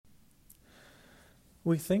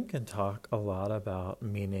We think and talk a lot about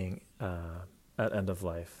meaning at end of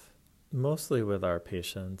life, mostly with our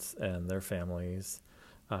patients and their families,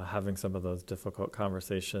 having some of those difficult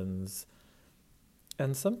conversations.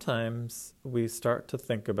 And sometimes we start to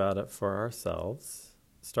think about it for ourselves,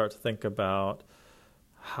 start to think about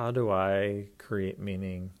how do I create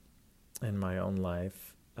meaning in my own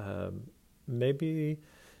life? Maybe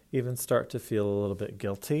even start to feel a little bit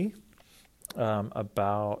guilty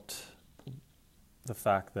about the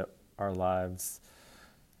fact that our lives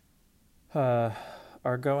uh,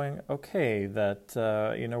 are going okay, that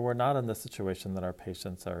we're not in the situation that our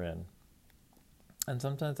patients are in. And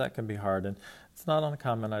sometimes that can be hard, and it's not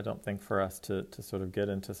uncommon, I don't think, for us to sort of get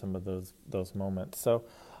into some of those moments. So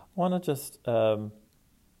I want to just have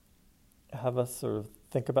us sort of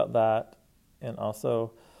think about that, and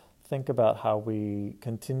also think about how we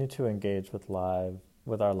continue to engage with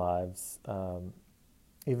our lives,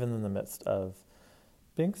 even in the midst of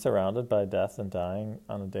being surrounded by death and dying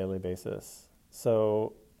on a daily basis.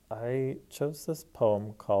 So I chose this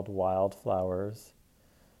poem called Wildflowers.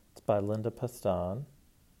 It's by Linda Pastan.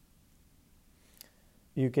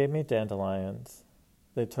 You gave me dandelions.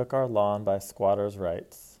 They took our lawn by squatters'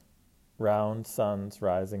 rights. Round suns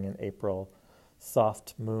rising in April,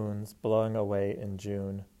 soft moons blowing away in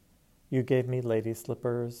June. You gave me lady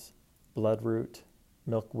slippers, bloodroot,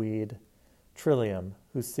 milkweed, trillium,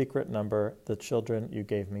 whose secret number the children you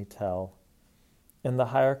gave me tell. In the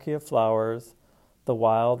hierarchy of flowers, the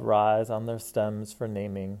wild rise on their stems for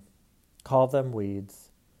naming. Call them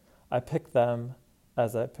weeds. I pick them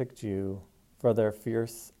as I picked you for their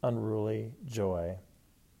fierce, unruly joy.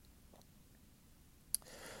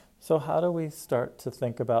 So how do we start to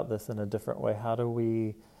think about this in a different way? How do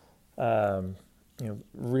we,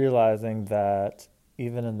 realizing that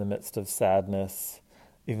even in the midst of sadness,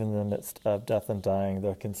 even in the midst of death and dying,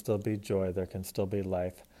 there can still be joy, there can still be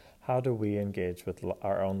life. How do we engage with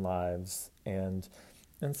our own lives and,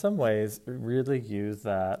 in some ways, really use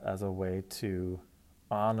that as a way to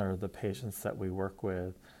honor the patients that we work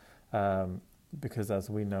with? Because as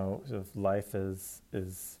we know, sort of life is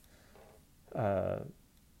a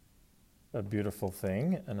beautiful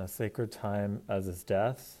thing and a sacred time, as is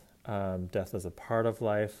death. Death is a part of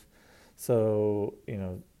life. So,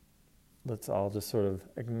 let's all just sort of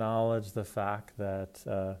acknowledge the fact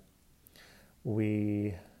that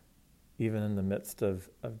we, even in the midst of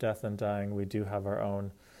death and dying, we do have our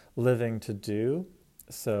own living to do.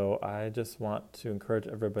 So I just want to encourage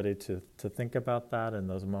everybody to think about that in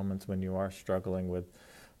those moments when you are struggling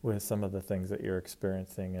with some of the things that you're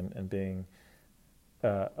experiencing, and being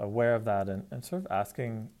aware of that, and sort of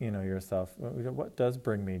asking yourself, what does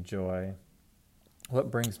bring me joy?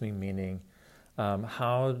 What brings me meaning?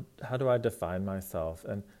 How do I define myself,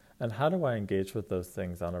 and how do I engage with those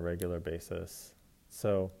things on a regular basis?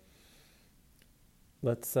 So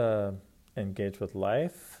let's engage with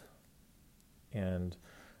life and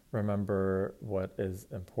remember what is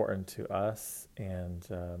important to us, and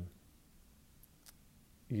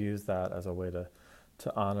use that as a way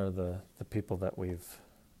to honor the people that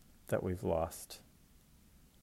we've lost.